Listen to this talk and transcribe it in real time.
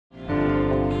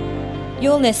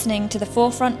You're listening to the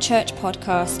Forefront Church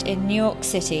podcast in New York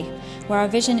City, where our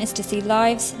vision is to see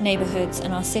lives, neighborhoods,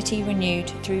 and our city renewed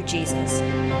through Jesus.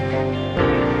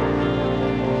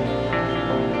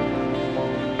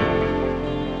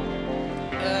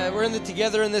 We're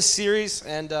together in this series,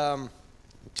 and do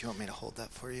you want me to hold that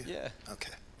for you? Yeah.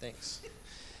 Okay. Thanks.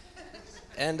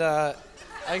 And I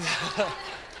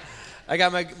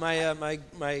got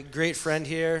my great friend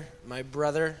here, my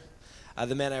brother,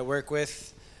 the man I work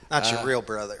with. Not your real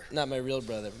brother. Not my real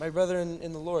brother. My brother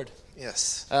in the Lord.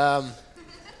 Yes.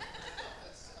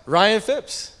 Ryan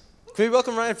Phipps. Can we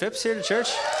welcome Ryan Phipps here to church?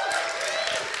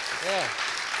 Yeah.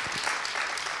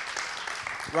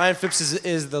 Ryan Phipps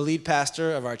is the lead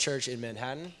pastor of our church in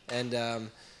Manhattan. And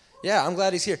I'm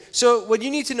glad he's here. So what you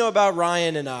need to know about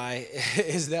Ryan and I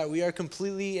is that we are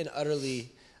completely and utterly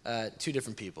two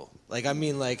different people.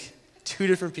 Two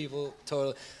different people,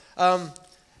 totally.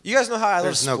 You guys know how I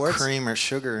love sports. There's no cream or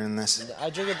sugar in this.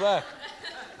 I drink it black.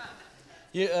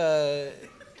 You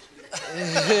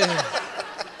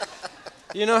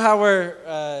know how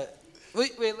we're...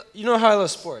 you know how I love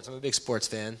sports. I'm a big sports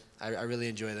fan. I really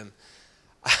enjoy them.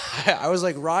 I was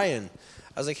like, Ryan.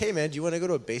 I was like, hey, man, do you want to go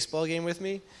to a baseball game with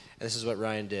me? And this is what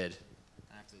Ryan did.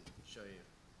 I have to show you.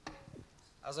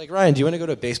 I was like, Ryan, do you want to go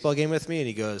to a baseball game with me? And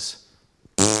he goes...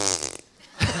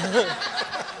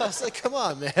 I was like, come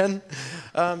on, man,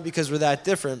 because we're that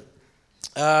different.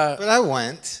 But I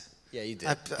went. Yeah, you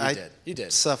did. You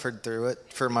did. Suffered through it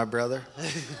for my brother.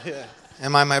 Yeah.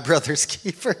 Am I my brother's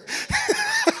keeper?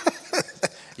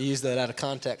 You used that out of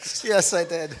context. Yes, I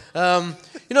did.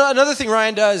 Another thing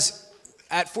Ryan does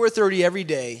at 4:30 every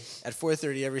day, at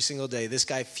 4:30 every single day, this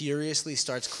guy furiously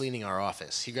starts cleaning our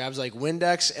office. He grabs like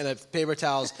Windex and paper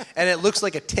towels, and it looks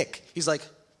like a tick. He's like,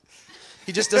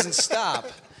 he just doesn't stop.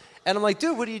 And I'm like,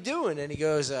 dude, what are you doing? And he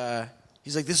goes,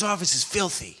 he's like, this office is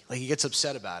filthy. Like, he gets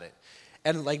upset about it.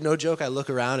 And like, no joke, I look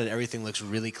around and everything looks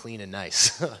really clean and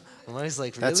nice. And he's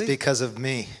like, really? That's because of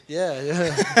me.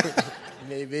 Yeah.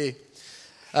 Maybe.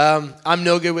 I'm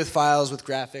no good with files, with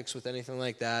graphics, with anything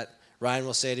like that. Ryan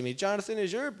will say to me, Jonathan,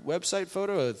 is your website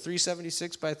photo a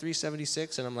 376 by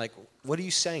 376? And I'm like, what are you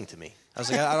saying to me? I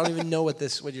was like, I don't even know what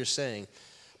you're saying.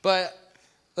 But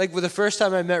like, for the first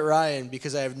time I met Ryan,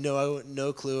 because I have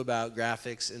no clue about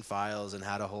graphics and files and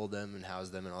how to hold them and house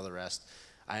them and all the rest,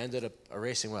 I ended up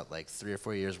erasing, 3 or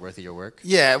 4 years worth of your work?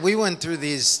 Yeah, we went through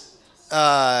these,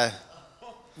 what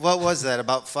was that,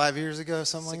 about 5 years ago,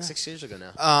 something like that? 6 years ago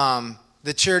now.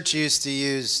 The church used to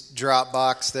use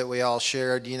Dropbox that we all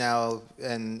shared,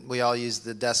 and we all used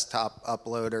the desktop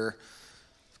uploader.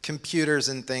 Computers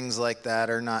and things like that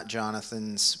are not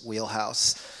Jonathan's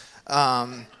wheelhouse.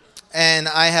 And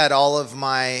I had all of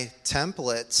my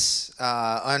templates,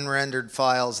 unrendered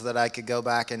files that I could go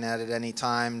back and edit any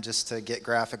time just to get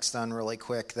graphics done really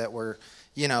quick that were,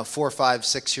 4, 5,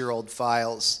 6-year-old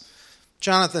files.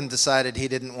 Jonathan decided he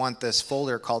didn't want this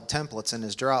folder called templates in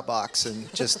his Dropbox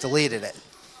and just deleted it.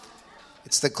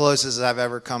 It's the closest I've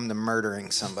ever come to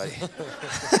murdering somebody.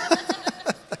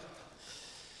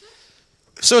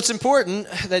 So it's important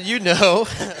that you know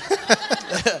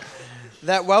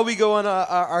that while we go on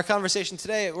our conversation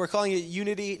today, we're calling it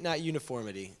unity, not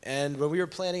uniformity. And when we were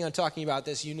planning on talking about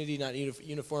this, unity, not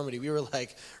uniformity, we were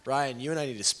like, Ryan, you and I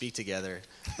need to speak together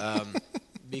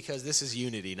because this is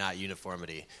unity, not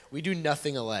uniformity. We do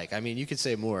nothing alike. I mean, you could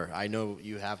say more. I know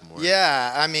you have more.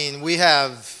 Yeah, I mean, we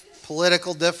have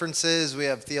political differences. We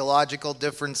have theological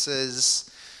differences.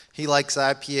 He likes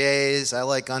IPAs. I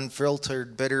like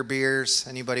unfiltered bitter beers.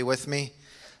 Anybody with me?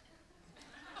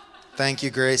 Thank you,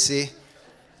 Gracie.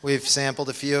 We've sampled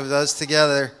a few of those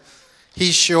together.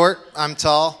 He's short, I'm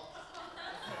tall.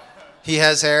 He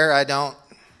has hair, I don't.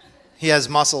 He has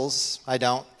muscles, I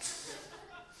don't.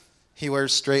 He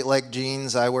wears straight leg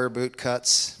jeans, I wear boot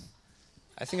cuts.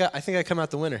 I think I come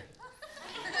out the winner.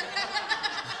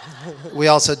 We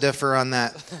also differ on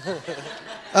that.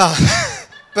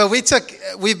 But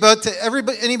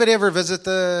anybody ever visit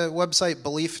the website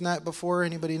BeliefNet before?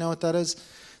 Anybody know what that is?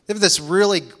 They have this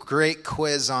really great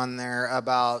quiz on there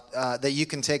about that you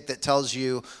can take that tells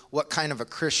you what kind of a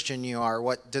Christian you are,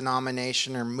 what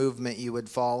denomination or movement you would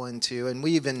fall into, and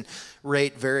we even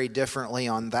rate very differently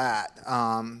on that.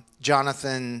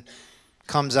 Jonathan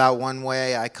comes out one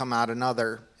way, I come out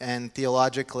another, and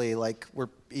theologically, we're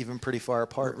even pretty far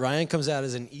apart. Ryan comes out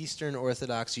as an Eastern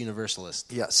Orthodox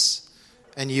Universalist. Yes.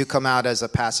 And you come out as a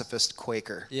pacifist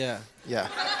Quaker. Yeah. Yeah.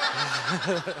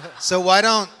 So why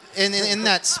don't, in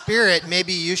that spirit,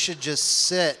 maybe you should just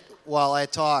sit while I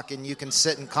talk and you can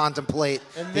sit and contemplate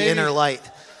the inner light.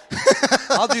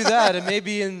 I'll do that, and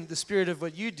maybe in the spirit of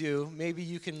what you do, maybe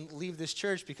you can leave this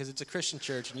church because it's a Christian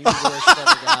church and you need to worship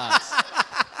other gods.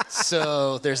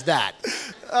 So there's that.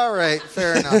 All right,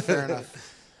 fair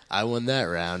enough. I won that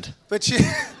round. But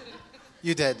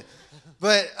you did.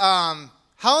 But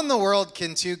how in the world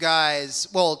can two guys,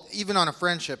 well, even on a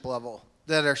friendship level,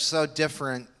 that are so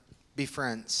different, be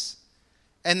friends?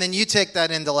 And then you take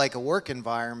that into like a work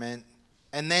environment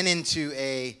and then into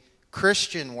a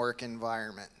Christian work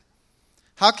environment.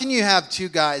 How can you have two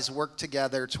guys work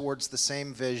together towards the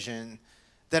same vision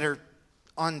that are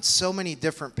on so many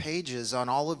different pages on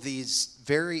all of these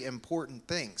very important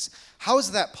things? How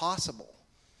is that possible?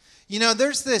 You know,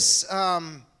 there's this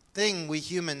thing we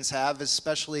humans have,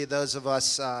 especially those of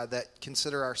us that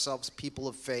consider ourselves people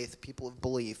of faith, people of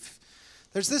belief.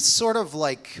 There's this sort of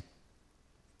like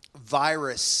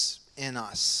virus in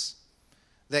us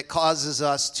that causes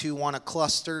us to want to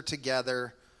cluster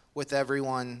together with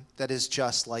everyone that is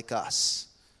just like us.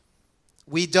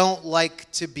 We don't like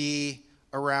to be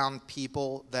around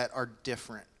people that are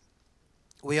different.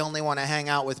 We only want to hang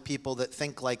out with people that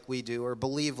think like we do or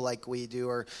believe like we do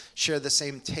or share the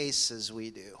same tastes as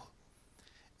we do.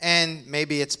 And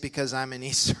maybe it's because I'm an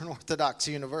Eastern Orthodox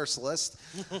Universalist.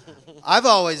 I've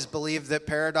always believed that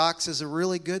paradox is a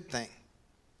really good thing.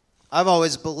 I've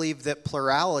always believed that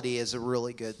plurality is a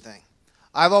really good thing.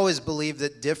 I've always believed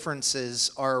that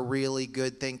differences are a really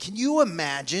good thing. Can you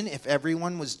imagine if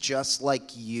everyone was just like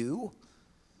you?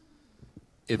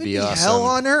 It'd be awesome. Hell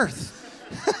on earth.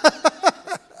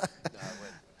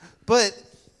 But,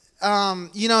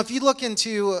 you know, if you look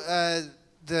into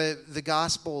the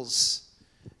Gospels,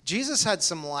 Jesus had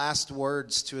some last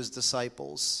words to his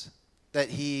disciples that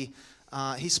he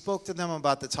spoke to them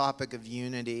about the topic of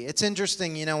unity. It's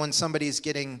interesting, you know, when somebody's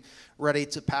getting ready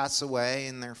to pass away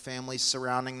and their family's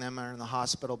surrounding them or in the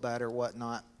hospital bed or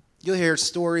whatnot, you'll hear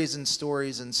stories and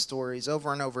stories and stories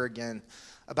over and over again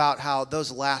about how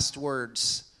those last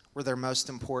words were their most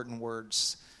important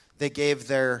words. They gave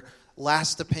their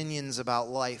last opinions about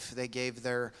life. They gave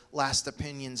their last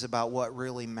opinions about what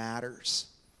really matters.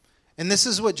 And this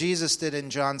is what Jesus did in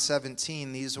John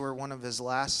 17. These were one of his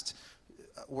last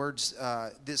words.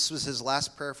 This was his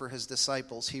last prayer for his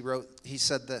disciples. He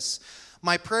said this,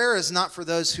 "My prayer is not for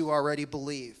those who already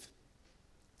believe.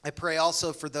 I pray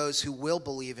also for those who will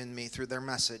believe in me through their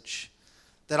message,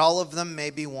 that all of them may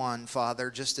be one,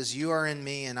 Father, just as you are in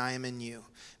me and I am in you.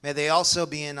 May they also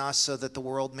be in us so that the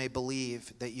world may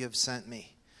believe that you have sent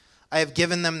me. I have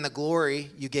given them the glory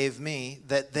you gave me,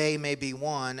 that they may be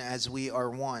one as we are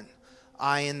one,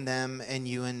 I in them and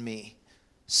you in me,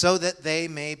 so that they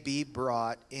may be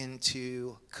brought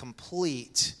into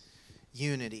complete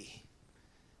unity.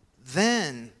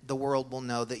 Then the world will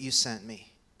know that you sent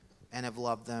me and have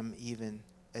loved them even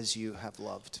as you have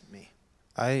loved me."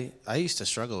 I used to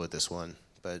struggle with this one,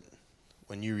 but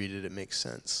when you read it, it makes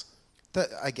sense.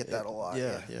 I get that a lot.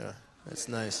 Yeah. That's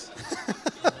nice.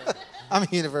 I'm a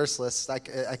universalist. I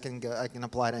can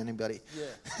apply to anybody.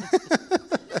 Yeah.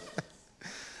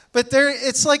 But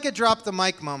it's like a drop the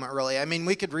mic moment, really. I mean,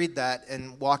 we could read that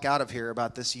and walk out of here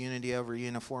about this unity over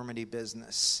uniformity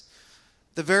business.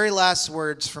 The very last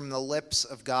words from the lips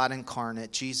of God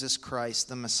incarnate, Jesus Christ,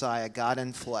 the Messiah, God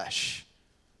in flesh.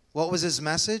 What was his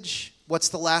message? What's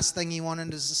the last thing he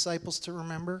wanted his disciples to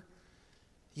remember?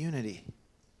 Unity.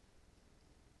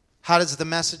 How does the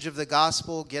message of the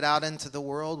gospel get out into the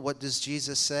world? What does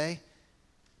Jesus say?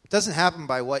 It doesn't happen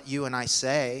by what you and I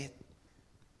say.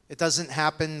 It doesn't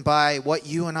happen by what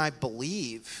you and I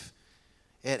believe.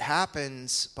 It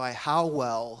happens by how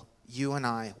well you and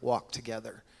I walk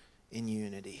together in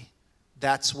unity.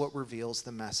 That's what reveals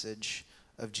the message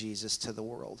of Jesus to the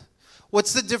world.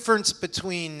 What's the difference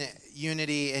between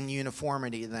unity and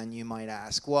uniformity, then, you might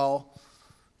ask? Well,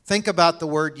 think about the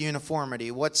word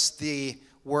uniformity. What's the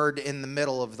word in the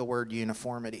middle of the word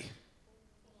uniformity?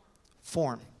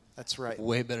 Form. That's right.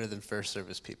 Way better than first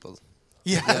service people.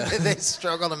 Yeah. They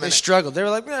struggled a minute. They struggled. They were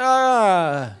like,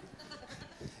 ah.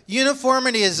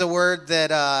 Uniformity is a word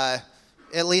that,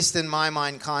 at least in my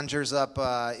mind, conjures up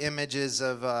images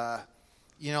of,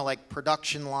 like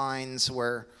production lines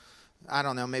where, I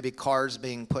don't know, maybe cars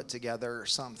being put together or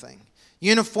something.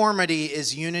 Uniformity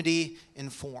is unity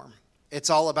in form. It's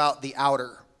all about the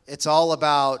outer. It's all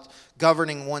about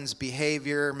governing one's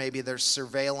behavior. Maybe there's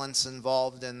surveillance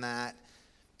involved in that.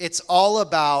 It's all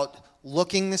about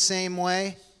looking the same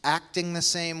way, acting the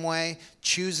same way,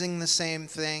 choosing the same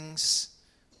things.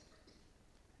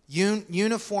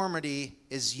 Uniformity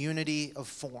is unity of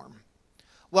form.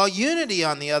 While unity,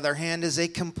 on the other hand, is a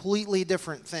completely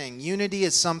different thing. Unity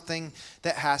is something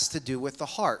that has to do with the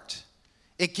heart.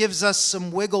 It gives us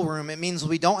some wiggle room. It means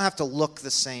we don't have to look the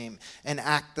same and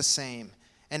act the same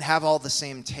and have all the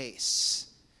same tastes.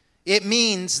 It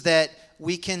means that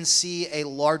we can see a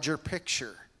larger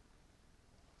picture,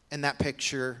 and that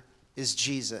picture is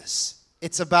Jesus.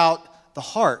 It's about the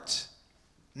heart,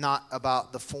 not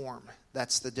about the form.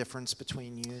 That's the difference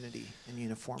between unity and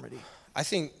uniformity. I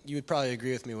think you would probably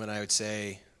agree with me when I would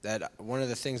say that one of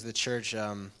the things the church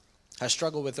has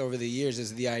struggled with over the years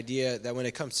is the idea that when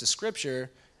it comes to Scripture,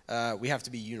 we have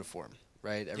to be uniform,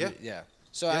 right? Yeah.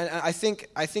 So I think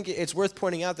it's worth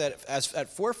pointing out that at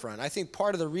Forefront, I think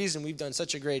part of the reason we've done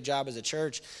such a great job as a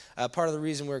church, part of the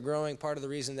reason we're growing, part of the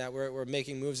reason that we're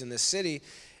making moves in this city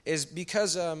is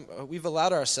because we've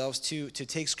allowed ourselves to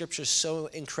take Scripture so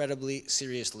incredibly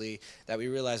seriously that we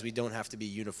realize we don't have to be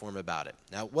uniform about it.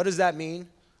 Now, what does that mean?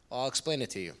 I'll explain it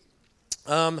to you.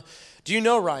 Do you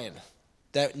know, Ryan,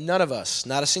 that none of us,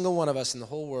 not a single one of us in the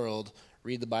whole world,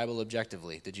 read the Bible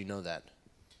objectively? Did you know that?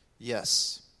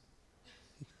 Yes.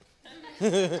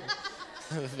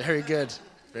 Very good.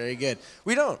 Very good.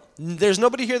 We don't. There's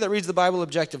nobody here that reads the Bible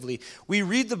objectively. We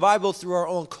read the Bible through our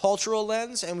own cultural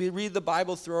lens, and we read the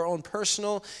Bible through our own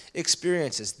personal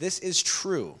experiences. This is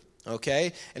true,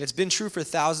 okay? And it's been true for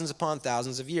thousands upon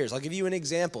thousands of years. I'll give you an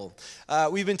example.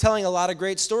 We've been telling a lot of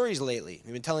great stories lately.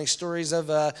 We've been telling stories of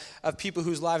people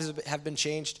whose lives have been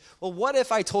changed. Well, what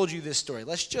if I told you this story?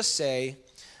 Let's just say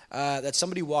that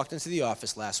somebody walked into the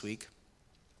office last week,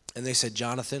 and they said,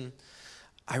 Jonathan,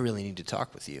 I really need to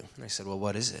talk with you. And I said, well,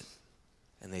 what is it?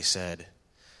 And they said,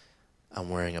 I'm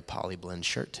wearing a Polyblend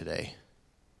shirt today.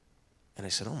 And I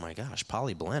said, oh my gosh,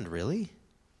 Polyblend, really?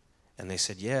 And they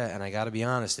said, yeah, and I got to be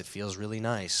honest, it feels really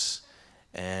nice,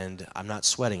 and I'm not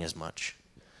sweating as much.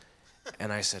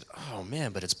 And I said, oh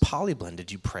man, but it's Polyblend.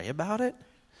 Did you pray about it?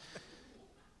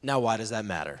 Now, why does that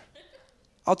matter?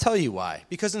 I'll tell you why.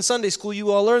 Because in Sunday school,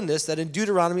 you all learned this, that in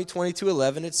Deuteronomy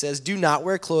 22:11, it says, do not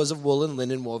wear clothes of wool and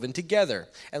linen woven together.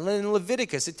 And then in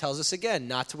Leviticus, it tells us again,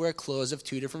 not to wear clothes of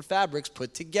two different fabrics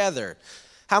put together.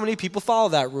 How many people follow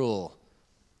that rule?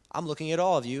 I'm looking at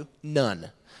all of you.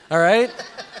 None. All right?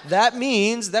 That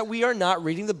means that we are not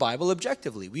reading the Bible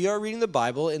objectively. We are reading the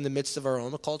Bible in the midst of our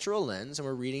own cultural lens, and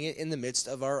we're reading it in the midst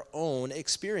of our own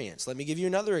experience. Let me give you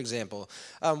another example.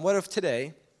 What if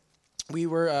today we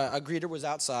were, a greeter was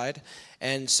outside,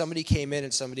 and somebody came in,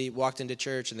 and somebody walked into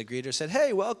church, and the greeter said,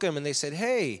 hey, welcome. And they said,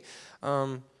 hey,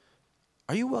 are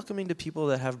you welcoming to people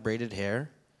that have braided hair?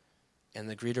 And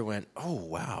the greeter went, oh,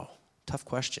 wow, tough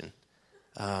question.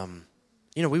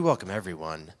 We welcome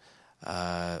everyone.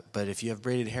 But if you have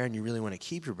braided hair and you really want to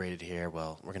keep your braided hair,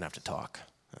 well, we're going to have to talk.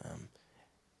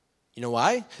 You know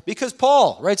why? Because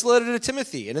Paul writes a letter to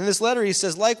Timothy, and in this letter he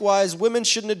says, likewise, women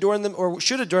should adorn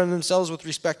themselves with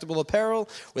respectable apparel,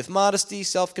 with modesty,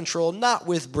 self-control, not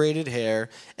with braided hair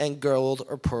and gold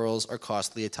or pearls or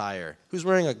costly attire. Who's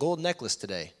wearing a gold necklace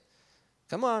today?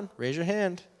 Come on, raise your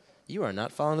hand. You are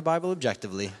not following the Bible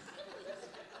objectively.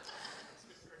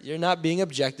 You're not being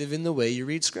objective in the way you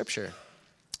read Scripture.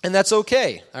 And that's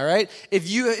okay, all right? If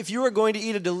you are going to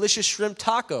eat a delicious shrimp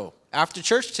taco after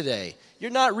church today, you're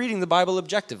not reading the Bible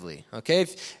objectively, okay?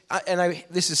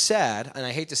 This is sad, and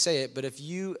I hate to say it, but if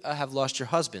you have lost your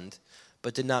husband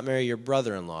but did not marry your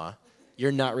brother-in-law,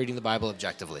 you're not reading the Bible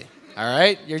objectively, all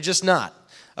right? You're just not,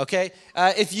 okay?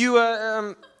 If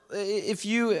you're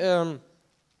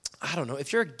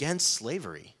against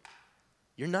slavery,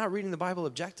 you're not reading the Bible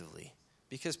objectively.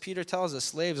 Because Peter tells us,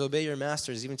 slaves, obey your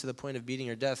masters even to the point of beating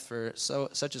or death, for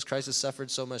such as Christ has suffered,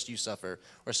 so must you suffer,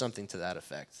 or something to that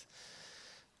effect.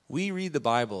 We read the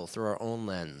Bible through our own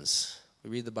lens. We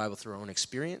read the Bible through our own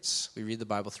experience. We read the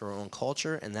Bible through our own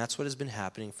culture, and that's what has been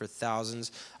happening for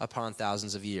thousands upon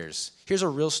thousands of years. Here's a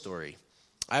real story.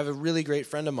 I have a really great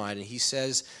friend of mine, and he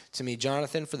says to me,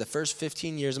 Jonathan, for the first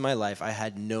 15 years of my life, I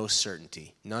had no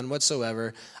certainty, none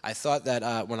whatsoever. I thought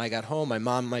that when I got home, my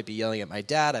mom might be yelling at my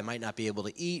dad. I might not be able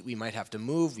to eat. We might have to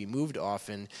move. We moved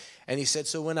often. And he said,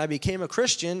 so when I became a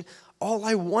Christian, all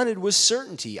I wanted was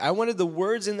certainty. I wanted the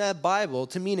words in that Bible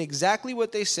to mean exactly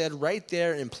what they said right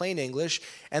there in plain English,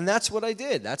 and that's what I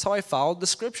did. That's how I followed the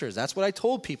Scriptures. That's what I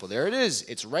told people. There it is.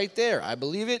 It's right there. I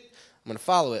believe it. I'm going to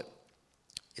follow it.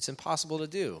 It's impossible to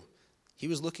do. He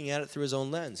was looking at it through his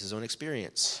own lens, his own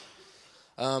experience.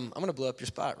 I'm going to blow up your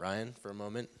spot, Ryan, for a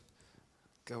moment.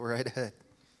 Go right ahead.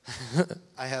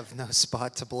 I have no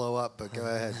spot to blow up, but go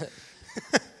ahead.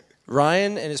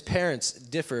 Ryan and his parents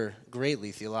differ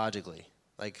greatly theologically,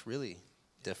 like really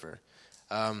differ.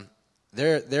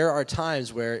 There are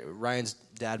times where Ryan's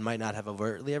dad might not have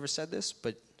overtly ever said this,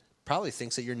 but probably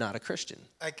thinks that you're not a Christian.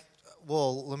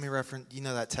 Well, let me reference,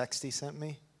 that text he sent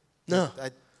me? No.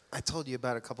 I told you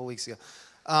about it a couple weeks ago.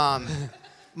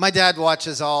 My dad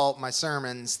watches all my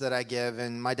sermons that I give,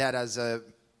 and my dad has a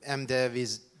MDiv. He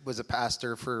was a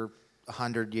pastor for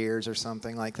 100 years or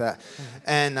something like that.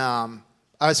 And I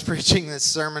was preaching this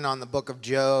sermon on the book of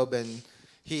Job, and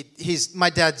my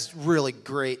dad's really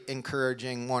great,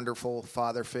 encouraging, wonderful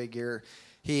father figure.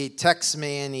 He texts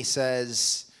me and he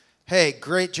says, "Hey,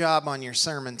 great job on your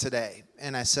sermon today."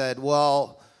 And I said,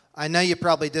 "Well, I know you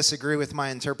probably disagree with my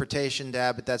interpretation,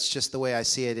 Dad, but that's just the way I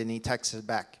see it." And he texted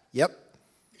back, "Yep."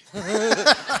 And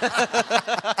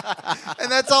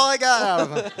that's all I got out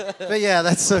of him. But yeah,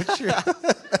 that's so true.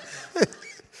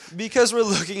 Because we're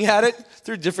looking at it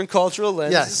through different cultural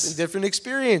lenses Yes. and different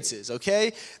experiences,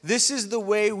 okay? This is the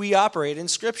way we operate in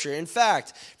Scripture. In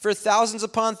fact, for thousands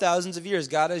upon thousands of years,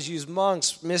 God has used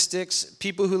monks, mystics,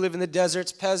 people who live in the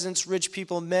deserts, peasants, rich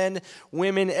people, men,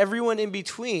 women, everyone in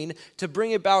between to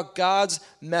bring about God's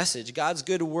message, God's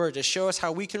good word, to show us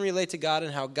how we can relate to God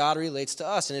and how God relates to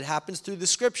us. And it happens through the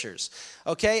Scriptures,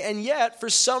 okay? And yet, for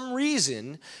some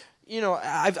reason,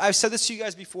 I've said this to you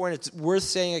guys before, and it's worth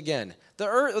saying again.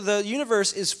 The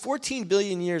universe is 14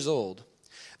 billion years old.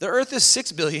 The earth is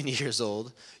 6 billion years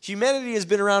old. Humanity has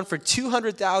been around for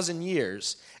 200,000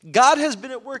 years. God has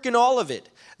been at work in all of it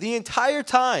the entire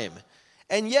time.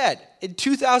 And yet, in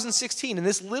 2016, in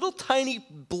this little tiny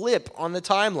blip on the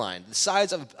timeline, the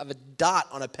size of a dot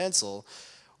on a pencil,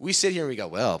 we sit here and we go,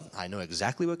 well, I know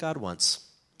exactly what God wants.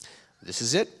 This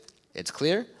is it. It's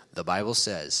clear. The Bible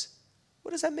says. What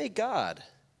does that make God?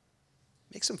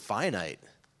 Makes him finite.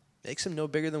 Makes him no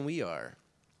bigger than we are.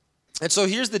 And so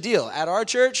here's the deal. At our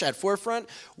church, at Forefront,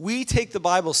 we take the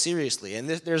Bible seriously. And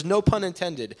there's no pun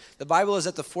intended. The Bible is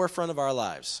at the forefront of our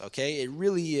lives, okay? It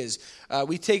really is.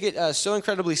 We take it so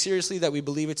incredibly seriously that we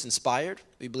believe it's inspired.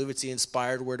 We believe it's the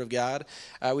inspired Word of God.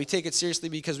 We take it seriously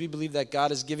because we believe that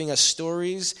God is giving us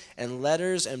stories and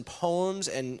letters and poems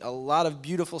and a lot of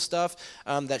beautiful stuff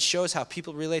that shows how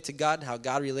people relate to God and how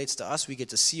God relates to us. We get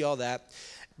to see all that.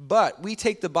 But we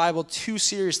take the Bible too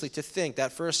seriously to think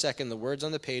that for a second the words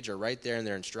on the page are right there in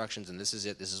their instructions and this is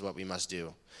it, this is what we must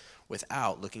do,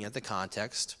 without looking at the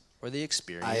context or the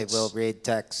experience. I will read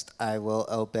text. I will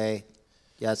obey.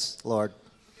 Yes, Lord.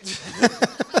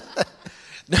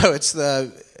 No, it's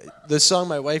the song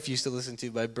my wife used to listen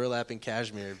to by Burlap and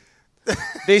Cashmere.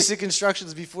 Basic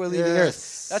instructions before leaving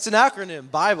Earth. That's an acronym,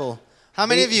 Bible. How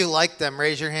many of you like them?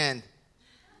 Raise your hand.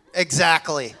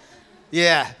 Exactly.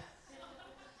 Yeah.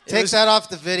 Take that off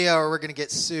the video, or we're going to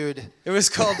get sued. It was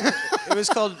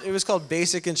called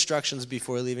Basic Instructions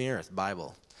Before Leaving Earth,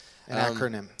 Bible. An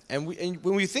acronym. And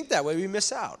when we think that way, we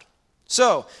miss out.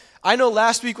 So I know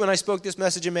last week when I spoke this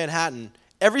message in Manhattan,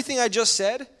 everything I just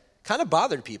said kind of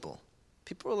bothered people.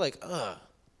 People were like, ugh.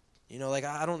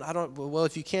 I don't. Well,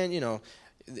 if you can't,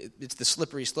 it's the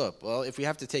slippery slope. Well, if we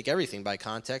have to take everything by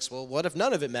context, well, what if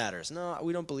none of it matters? No,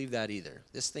 we don't believe that either.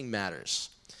 This thing matters.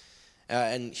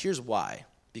 And here's why.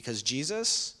 Because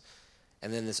Jesus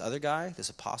and then this other guy, this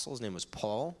apostle, his name was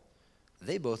Paul,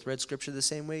 they both read Scripture the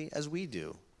same way as we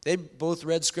do. They both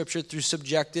read Scripture through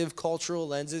subjective cultural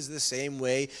lenses the same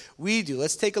way we do.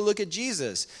 Let's take a look at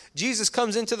Jesus. Jesus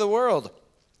comes into the world,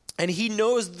 and he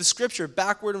knows the Scripture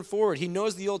backward and forward. He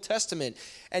knows the Old Testament.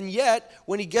 And yet,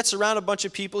 when he gets around a bunch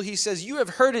of people, he says, you have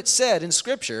heard it said in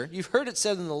Scripture, you've heard it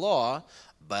said in the law,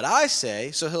 but I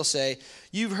say, so he'll say,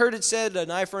 you've heard it said,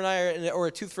 an eye for an eye or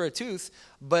a tooth for a tooth,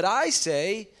 but I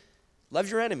say, love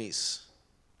your enemies,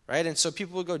 right? And so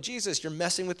people will go, Jesus, you're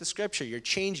messing with the Scripture. You're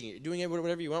changing it. You're doing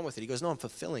whatever you want with it. He goes, no, I'm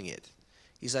fulfilling it.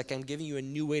 He's like, I'm giving you a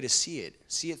new way to see it.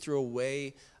 See it through a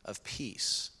way of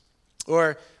peace.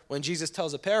 Or when Jesus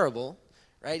tells a parable,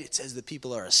 right, it says the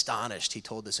people are astonished. He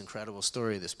told this incredible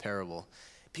story, this parable.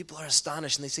 People are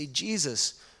astonished, and they say,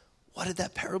 Jesus, what did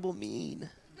that parable mean?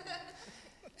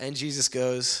 And Jesus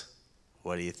goes,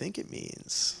 what do you think it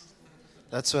means?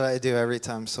 That's what I do every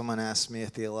time someone asks me a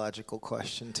theological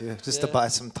question, too, just to buy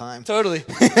some time. Totally.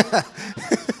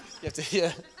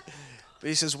 Yeah. But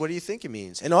he says, what do you think it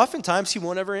means? And oftentimes he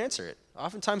won't ever answer it.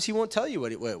 Oftentimes he won't tell you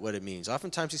what it means.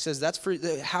 Oftentimes he says,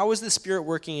 how is the Spirit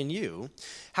working in you?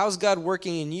 How is God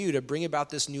working in you to bring about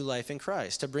this new life in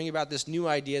Christ? To bring about this new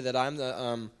idea that I'm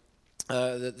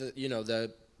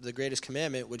the greatest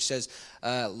commandment, which says,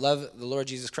 love the Lord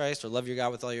Jesus Christ, or love your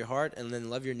God with all your heart, and then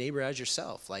love your neighbor as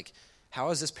yourself. Like, how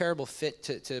does this parable fit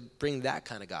to bring that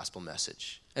kind of gospel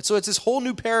message? And so it's this whole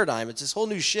new paradigm. It's this whole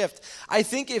new shift. I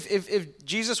think if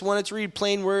Jesus wanted to read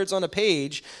plain words on a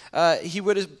page, he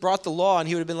would have brought the law, and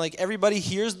he would have been like, everybody,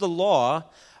 here's the law.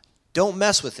 Don't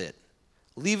mess with it.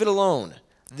 Leave it alone.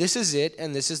 This is it,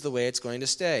 and this is the way it's going to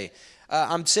stay.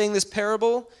 I'm saying this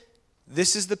parable.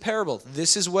 This is the parable.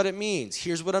 This is what it means.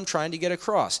 Here's what I'm trying to get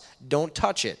across. Don't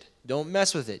touch it. Don't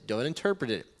mess with it. Don't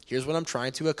interpret it. Here's what I'm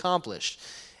trying to accomplish.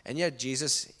 And yet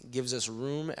Jesus gives us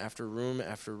room after room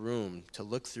after room to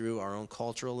look through our own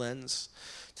cultural lens,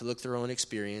 to look through our own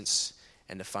experience,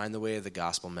 and to find the way of the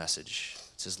gospel message.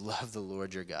 It says, love the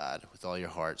Lord your God with all your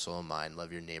heart, soul, and mind.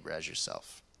 Love your neighbor as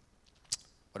yourself.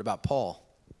 What about Paul?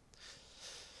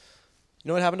 You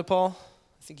know what happened to Paul?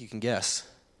 I think you can guess.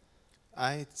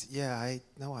 I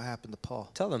know what happened to Paul.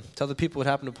 Tell them. Tell the people what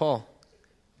happened to Paul.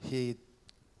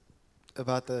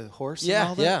 About the horse? Yeah, and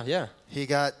all that? yeah. He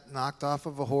got knocked off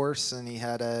of a horse, and he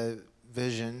had a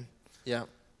vision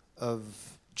of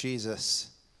Jesus.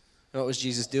 What was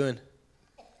Jesus doing?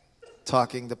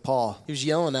 Talking to Paul. He was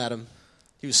yelling at him.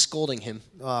 He was scolding him.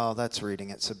 Oh, that's reading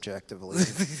it subjectively.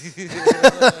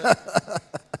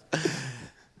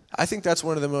 I think that's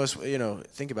one of the most,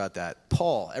 think about that.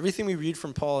 Paul, everything we read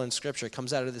from Paul in Scripture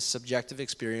comes out of this subjective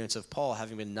experience of Paul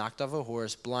having been knocked off a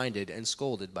horse, blinded, and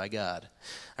scolded by God.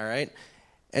 All right?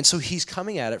 And so he's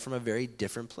coming at it from a very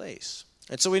different place.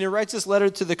 And so when he writes this letter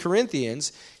to the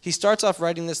Corinthians, he starts off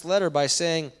writing this letter by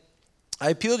saying, I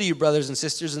appeal to you, brothers and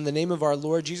sisters, in the name of our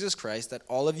Lord Jesus Christ, that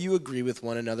all of you agree with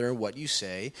one another in what you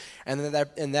say, and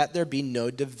that there be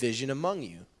no division among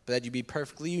you, but that you be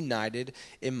perfectly united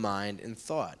in mind and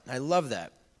thought. I love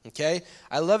that, okay?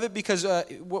 I love it because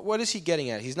what is he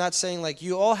getting at? He's not saying, like,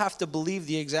 you all have to believe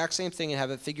the exact same thing and have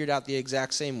it figured out the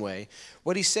exact same way.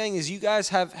 What he's saying is you guys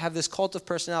have this cult of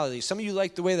personality. Some of you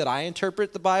like the way that I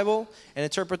interpret the Bible and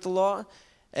interpret the law,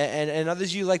 and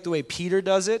others of you like the way Peter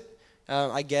does it.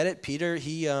 I get it. Peter,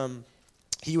 he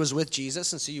was with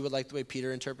Jesus, and so you would like the way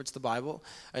Peter interprets the Bible,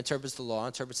 interprets the law,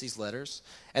 interprets these letters.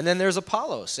 And then there's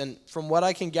Apollos. And from what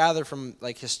I can gather from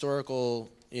like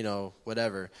historical,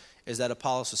 whatever, is that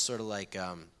Apollos was sort of like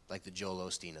the Joel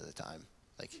Osteen of the time.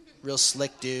 Like real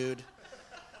slick dude,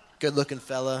 good-looking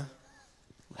fella.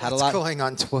 Had It's going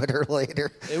on Twitter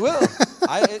later. It will.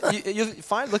 You'll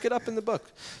find, look it up in the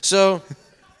book. So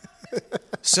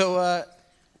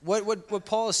What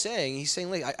Paul is saying, he's saying,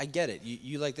 like, I get it.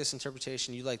 You like this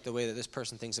interpretation. You like the way that this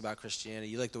person thinks about Christianity.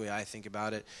 You like the way I think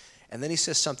about it. And then he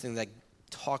says something that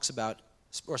talks about,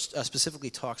 or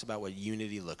specifically talks about what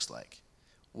unity looks like.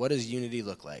 What does unity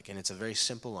look like? And it's a very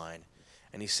simple line.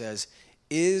 And he says,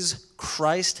 is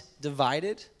Christ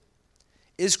divided?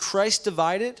 Is Christ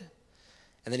divided?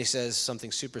 And then he says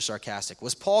something super sarcastic.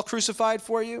 Was Paul crucified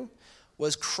for you?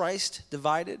 Was Christ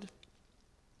divided?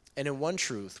 And in one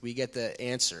truth, we get the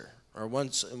answer, or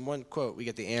in one quote, we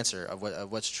get the answer of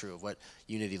what's true, of what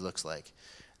unity looks like.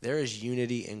 There is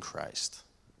unity in Christ.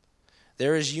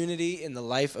 There is unity in the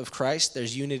life of Christ.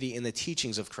 There's unity in the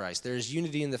teachings of Christ. There's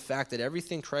unity in the fact that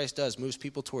everything Christ does moves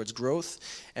people towards growth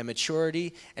and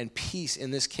maturity and peace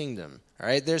in this kingdom. All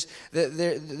right, there's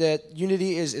the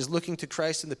unity is looking to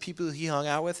Christ and the people he hung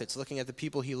out with. It's looking at the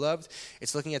people he loved.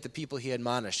 It's looking at the people he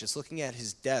admonished. It's looking at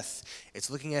his death.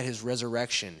 It's looking at his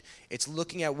resurrection. It's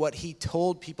looking at what he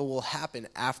told people will happen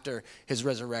after his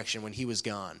resurrection when he was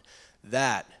gone.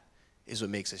 That is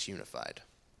what makes us unified.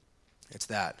 It's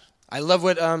that. I love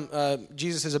what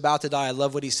Jesus is about to die. I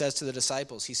love what he says to the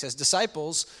disciples. He says,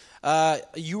 disciples,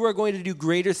 you are going to do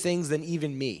greater things than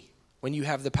even me when you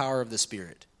have the power of the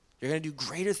Spirit. You're going to do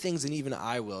greater things than even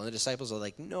I will. And the disciples are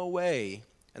like, no way.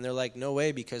 And they're like, no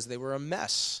way, because they were a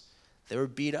mess. They were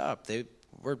beat up. They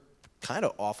were kind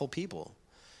of awful people.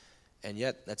 And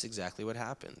yet, that's exactly what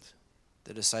happened.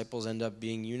 The disciples end up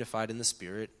being unified in the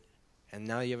Spirit. And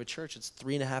now you have a church that's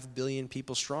 3.5 billion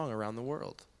people strong around the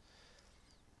world.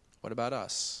 What about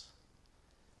us?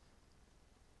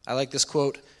 I like this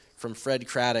quote from Fred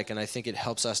Craddock, and I think it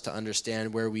helps us to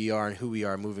understand where we are and who we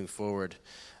are moving forward,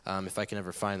 if I can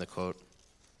ever find the quote.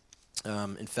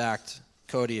 In fact,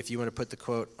 Cody, if you want to put the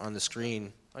quote on the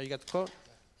screen. Oh, you got the quote?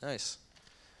 Nice.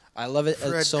 I love it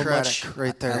so much.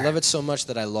 Right there. I love it so much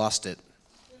that I lost it.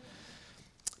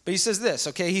 But he says this,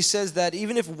 okay? He says that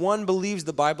even if one believes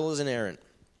the Bible is inerrant,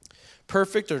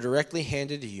 perfect or directly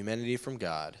handed to humanity from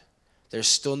God, there's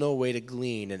still no way to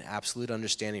glean an absolute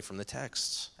understanding from the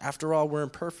texts. After all, we're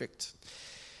imperfect.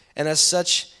 And as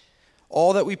such,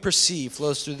 all that we perceive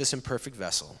flows through this imperfect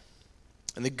vessel.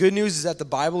 And the good news is that the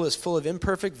Bible is full of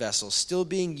imperfect vessels still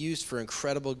being used for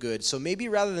incredible good. So maybe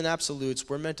rather than absolutes,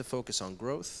 we're meant to focus on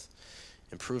growth,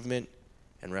 improvement,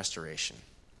 and restoration.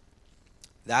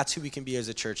 That's who we can be as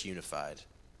a church, unified.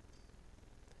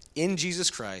 In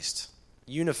Jesus Christ,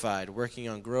 unified, working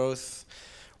on growth,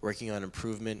 working on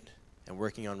improvement, and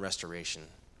working on restoration,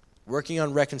 working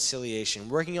on reconciliation,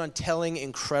 working on telling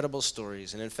incredible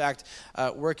stories, and in fact,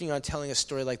 working on telling a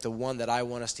story like the one that I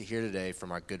want us to hear today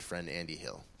from our good friend Andy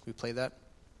Hill. Can we play that?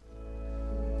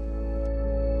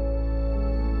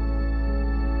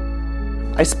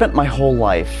 I spent my whole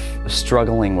life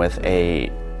struggling with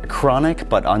a chronic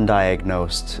but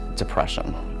undiagnosed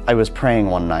depression. I was praying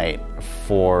one night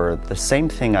for the same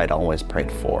thing I'd always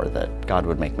prayed for, that God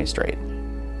would make me straight.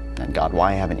 And God,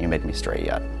 why haven't you made me straight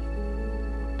yet?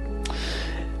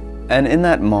 And in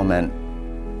that moment,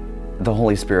 the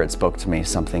Holy Spirit spoke to me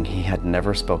something He had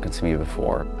never spoken to me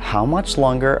before. How much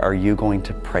longer are you going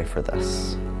to pray for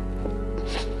this?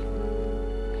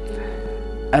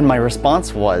 And my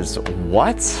response was,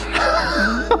 what?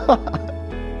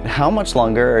 How much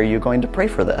longer are you going to pray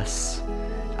for this?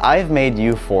 I've made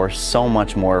you for so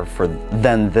much more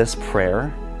than this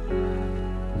prayer,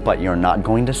 but you're not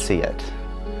going to see it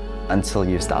until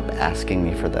you stop asking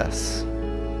me for this.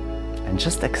 And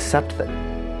just accept that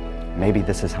maybe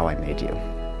this is how I made you.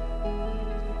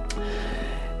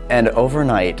 And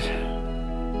overnight,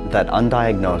 that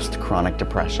undiagnosed chronic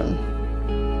depression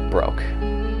broke.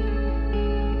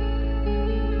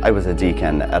 I was a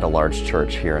deacon at a large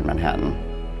church here in Manhattan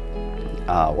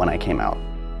when I came out.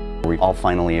 We all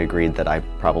finally agreed that I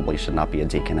probably should not be a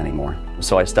deacon anymore.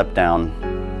 So I stepped down.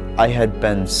 I had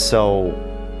been so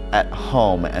at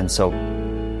home and so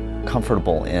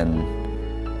comfortable in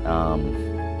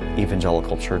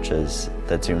evangelical churches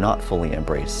that do not fully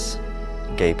embrace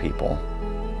gay people,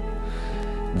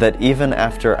 that even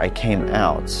after I came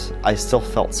out, I still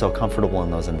felt so comfortable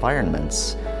in those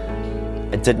environments.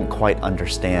 I didn't quite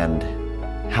understand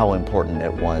how important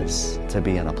it was to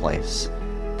be in a place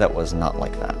that was not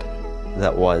like that,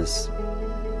 that was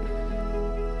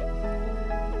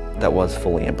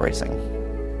fully embracing.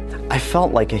 I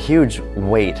felt like a huge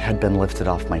weight had been lifted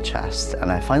off my chest,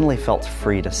 and I finally felt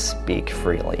free to speak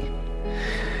freely.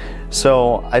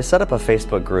 So I set up a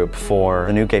Facebook group for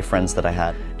the new gay friends that I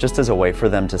had, just as a way for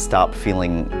them to stop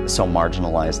feeling so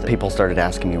marginalized. People started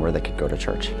asking me where they could go to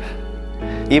church.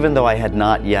 Even though I had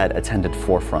not yet attended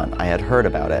Forefront, I had heard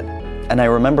about it. And I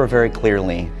remember very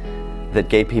clearly that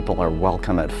gay people are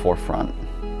welcome at Forefront.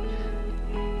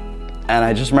 And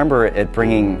I just remember it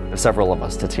bringing several of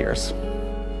us to tears.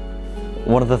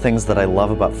 One of the things that I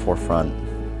love about Forefront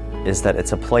is that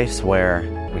it's a place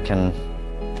where we can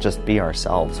just be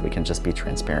ourselves, we can just be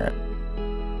transparent.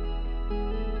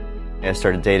 I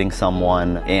started dating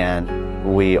someone,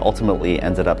 and we ultimately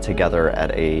ended up together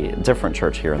at a different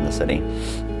church here in the city.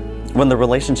 When the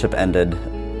relationship ended,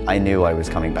 I knew I was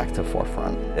coming back to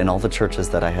Forefront. In all the churches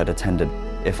that I had attended,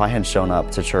 if I had shown up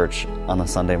to church on a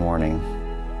Sunday morning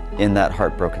in that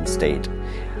heartbroken state,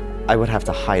 I would have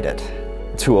to hide it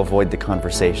to avoid the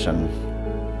conversation,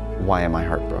 why am I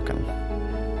heartbroken?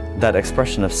 That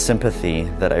expression of sympathy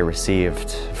that I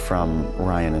received from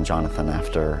Ryan and Jonathan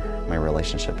after my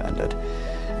relationship ended,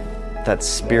 that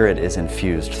spirit is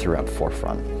infused throughout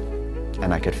Forefront,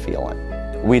 and I could feel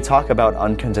it. We talk about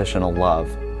unconditional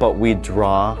love, but we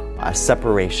draw a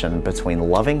separation between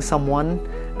loving someone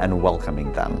and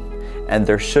welcoming them, and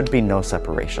there should be no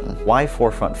separation. Why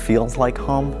Forefront feels like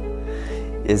home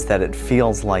is that it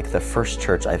feels like the first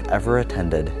church I've ever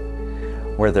attended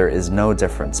where there is no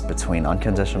difference between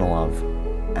unconditional love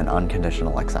and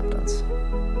unconditional acceptance.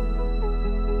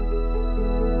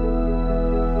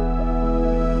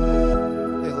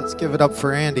 Hey, let's give it up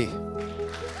for Andy.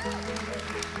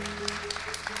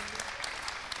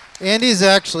 Andy's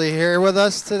actually here with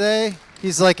us today.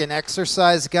 He's like an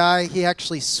exercise guy. He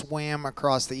actually swam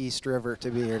across the East River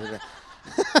to be here today.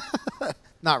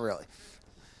 Not really.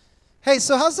 Hey,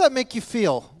 so how's that make you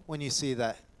feel when you see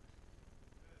that?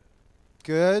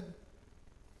 Good?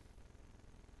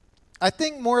 I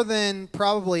think more than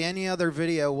probably any other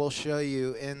video we'll show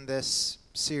you in this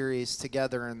series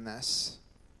together in this,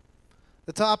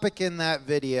 the topic in that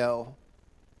video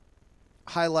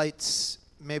highlights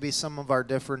maybe some of our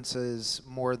differences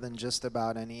more than just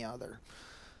about any other.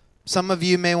 Some of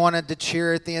you may wanted to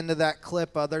cheer at the end of that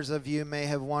clip. Others of you may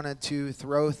have wanted to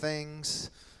throw things.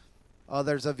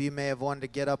 Others of you may have wanted to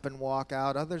get up and walk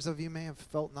out. Others of you may have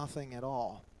felt nothing at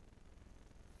all.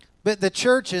 But the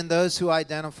church and those who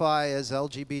identify as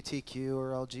LGBTQ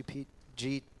or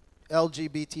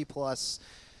LGBT plus,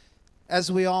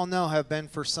 as we all know, have been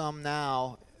for some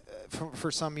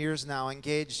years now,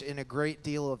 engaged in a great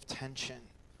deal of tension,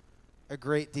 a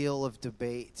great deal of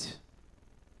debate.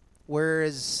 Where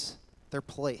is their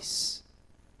place?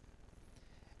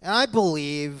 And I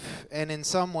believe, and in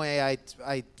some way, I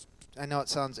know it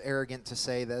sounds arrogant to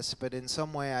say this, but in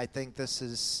some way I think this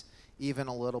is even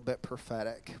a little bit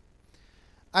prophetic.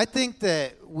 I think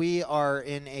that we are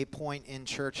in a point in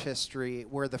church history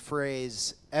where the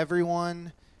phrase,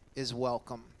 everyone is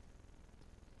welcome,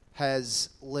 has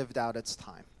lived out its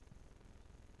time.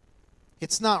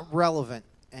 It's not relevant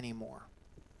anymore.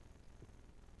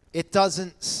 It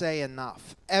doesn't say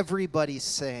enough. Everybody's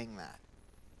saying that.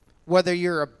 Whether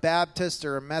you're a Baptist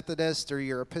or a Methodist or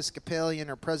you're Episcopalian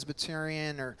or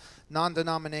Presbyterian or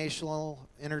non-denominational,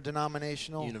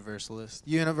 interdenominational,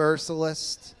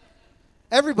 Universalist.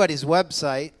 Everybody's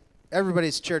website,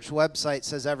 everybody's church website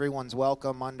says everyone's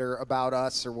welcome under About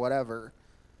Us or whatever.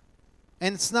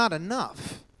 And it's not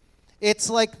enough. It's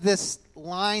like this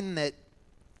line that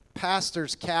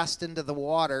pastors cast into the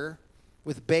water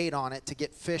with bait on it to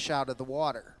get fish out of the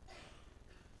water.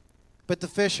 But the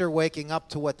fish are waking up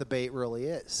to what the bait really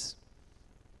is.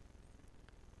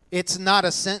 It's not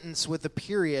a sentence with a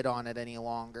period on it any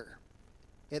longer.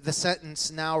 The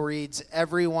sentence now reads,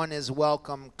 everyone is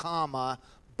welcome, comma,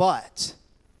 but.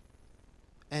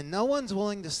 And no one's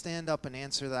willing to stand up and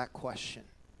answer that question.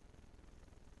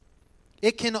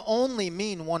 It can only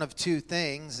mean one of two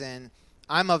things, and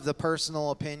I'm of the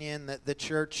personal opinion that the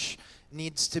church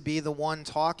needs to be the one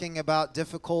talking about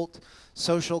difficult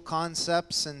social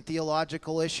concepts and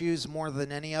theological issues more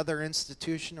than any other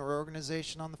institution or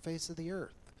organization on the face of the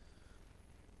earth.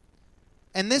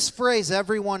 And this phrase,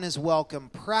 everyone is welcome,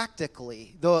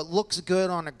 practically, though it looks good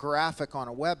on a graphic on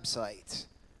a website,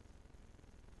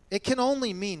 it can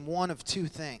only mean one of two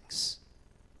things.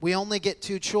 We only get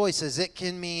two choices. It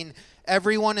can mean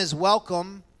everyone is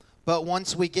welcome, but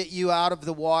once we get you out of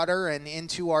the water and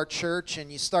into our church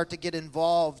and you start to get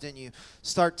involved and you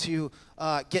start to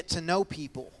get to know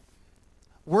people,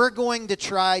 we're going to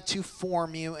try to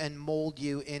form you and mold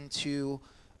you into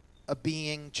a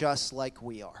being just like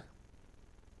we are.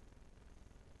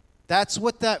 That's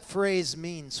what that phrase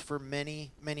means for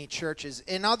many, many churches.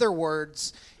 In other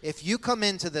words, if you come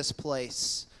into this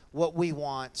place, what we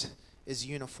want is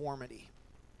uniformity.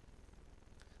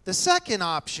 The second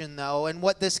option, though, and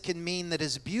what this can mean that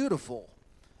is beautiful,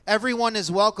 everyone is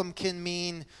welcome can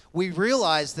mean we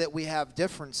realize that we have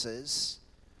differences,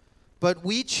 but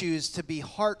we choose to be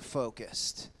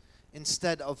heart-focused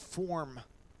instead of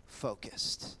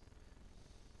form-focused.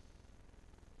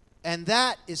 And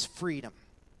that is freedom.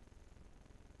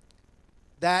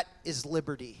 That is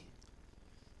liberty.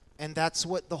 And that's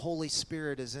what the Holy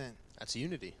Spirit is in. That's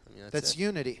unity. That's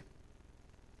unity.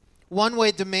 One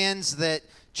way demands that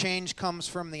change comes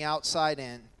from the outside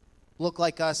in. Look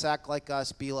like us, act like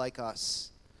us, be like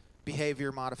us.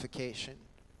 Behavior modification.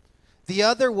 The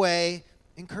other way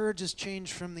encourages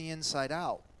change from the inside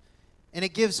out. And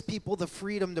it gives people the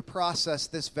freedom to process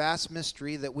this vast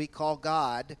mystery that we call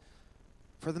God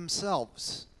for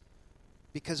themselves.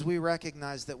 Because we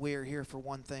recognize that we are here for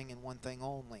one thing and one thing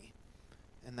only,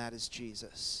 and that is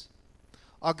Jesus.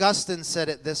 Augustine said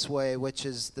it this way, which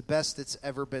is the best it's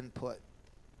ever been put.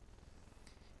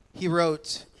 He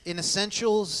wrote, in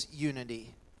essentials,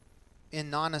 unity. In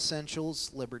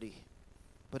non-essentials, liberty.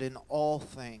 But in all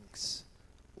things,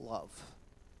 love.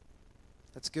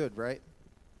 That's good, right?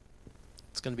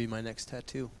 It's going to be my next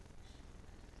tattoo.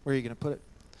 Where are you going to put it?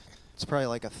 It's probably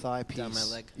like a thigh piece. Down my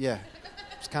leg. Yeah.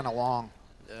 It's kind of long.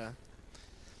 Yeah.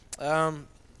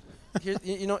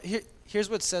 Here's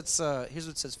what sets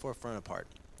Forefront apart.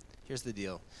 Here's the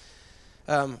deal.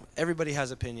 Everybody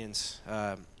has opinions,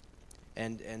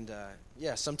 and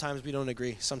sometimes we don't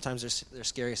agree. Sometimes they're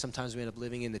scary. Sometimes we end up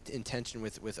living in tension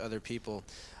with other people.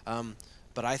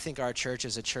 But I think our church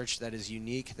is a church that is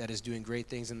unique, that is doing great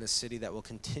things in this city, that will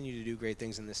continue to do great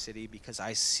things in this city because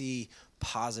I see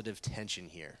positive tension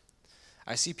here.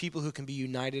 I see people who can be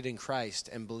united in Christ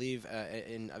and believe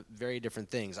in very different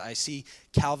things. I see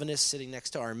Calvinists sitting next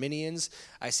to Arminians.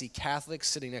 I see Catholics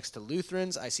sitting next to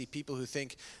Lutherans. I see people who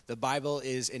think the Bible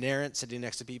is inerrant sitting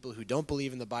next to people who don't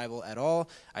believe in the Bible at all.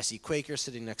 I see Quakers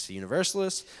sitting next to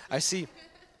Universalists. I see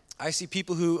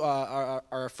people who are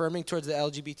affirming towards the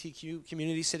LGBTQ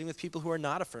community sitting with people who are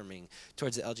not affirming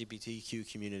towards the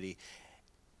LGBTQ community.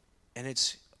 And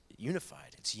it's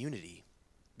unified. It's unity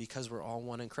because we're all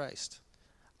one in Christ.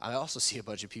 I also see a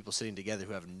bunch of people sitting together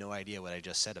who have no idea what I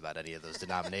just said about any of those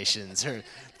denominations or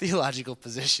theological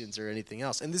positions or anything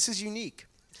else. And this is unique.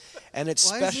 And it's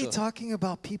special. Why is he talking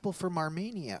about people from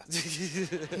Armenia?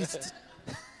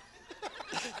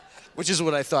 Which is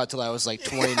what I thought till I was like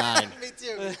 29. Me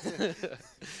too.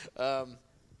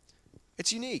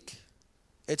 It's unique.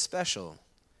 It's special.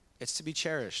 It's to be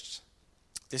cherished.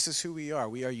 This is who we are.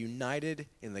 We are united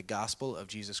in the gospel of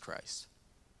Jesus Christ.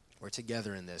 We're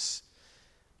together in this.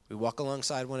 We walk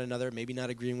alongside one another, maybe not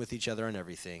agreeing with each other on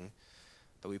everything,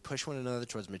 but we push one another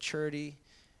towards maturity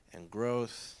and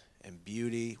growth and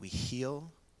beauty. We heal,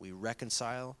 we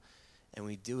reconcile, and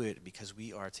we do it because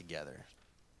we are together.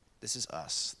 This is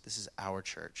us. This is our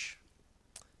church.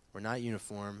 We're not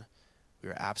uniform. We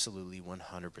are absolutely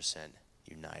 100%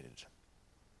 united.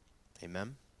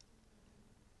 Amen?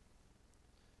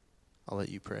 I'll let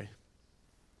you pray.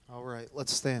 All right,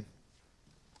 let's stand.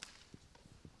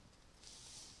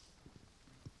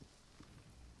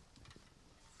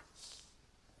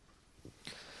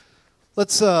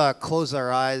 Let's close our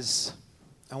eyes.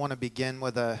 I want to begin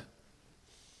with a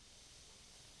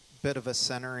bit of a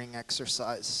centering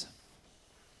exercise.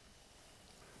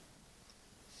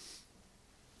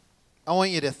 I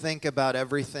want you to think about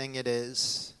everything it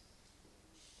is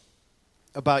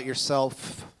about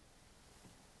yourself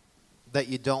that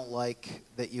you don't like,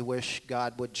 that you wish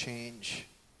God would change.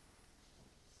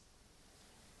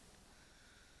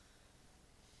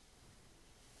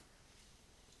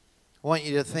 I want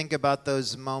you to think about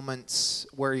those moments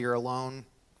where you're alone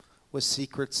with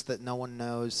secrets that no one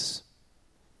knows,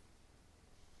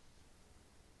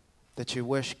 that you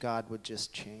wish God would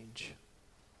just change.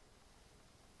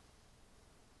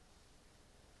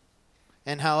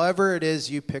 And however it is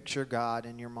you picture God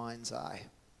in your mind's eye,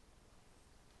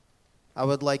 I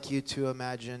would like you to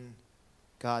imagine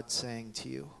God saying to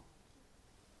you,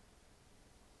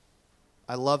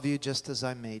 I love you just as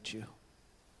I made you.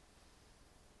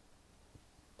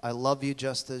 I love you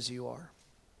just as you are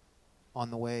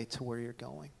on the way to where you're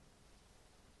going.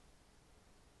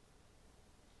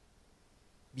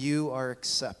 You are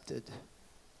accepted.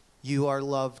 You are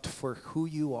loved for who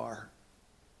you are,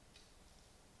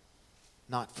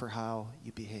 not for how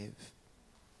you behave.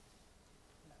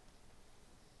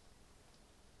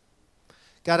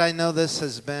 God, I know this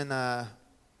has been an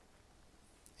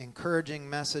encouraging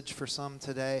message for some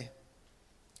today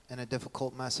and a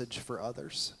difficult message for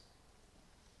others.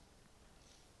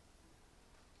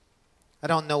 I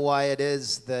don't know why it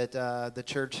is that the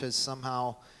church has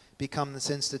somehow become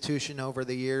this institution over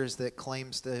the years that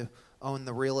claims to own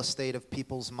the real estate of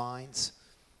people's minds.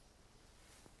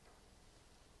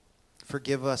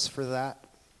 Forgive us for that.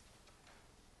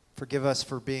 Forgive us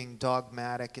for being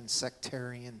dogmatic and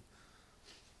sectarian.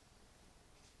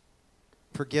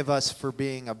 Forgive us for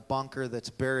being a bunker that's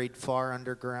buried far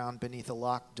underground beneath a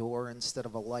locked door instead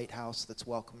of a lighthouse that's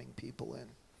welcoming people in.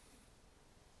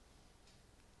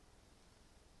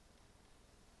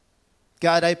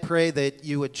 God, I pray that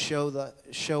you would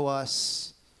show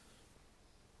us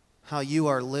how you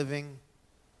are living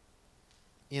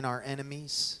in our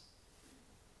enemies.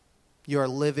 You are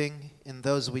living in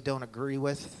those we don't agree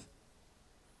with.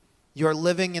 You are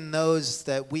living in those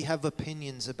that we have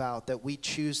opinions about, that we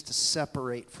choose to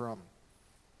separate from.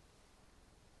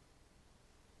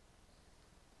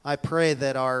 I pray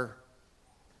that our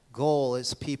goal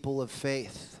as people of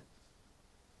faith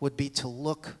would be to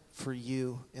look for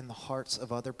you in the hearts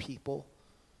of other people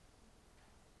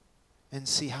and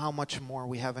see how much more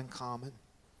we have in common,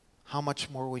 how much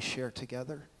more we share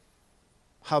together,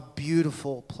 how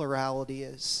beautiful plurality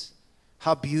is,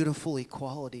 how beautiful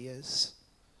equality is,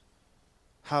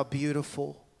 how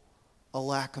beautiful a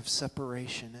lack of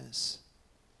separation is,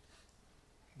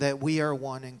 that we are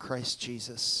one in Christ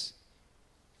Jesus,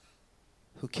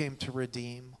 who came to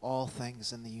redeem all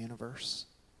things in the universe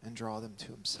and draw them to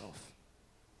himself.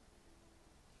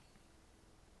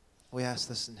 We ask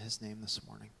this in his name this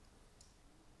morning.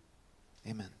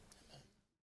 Amen.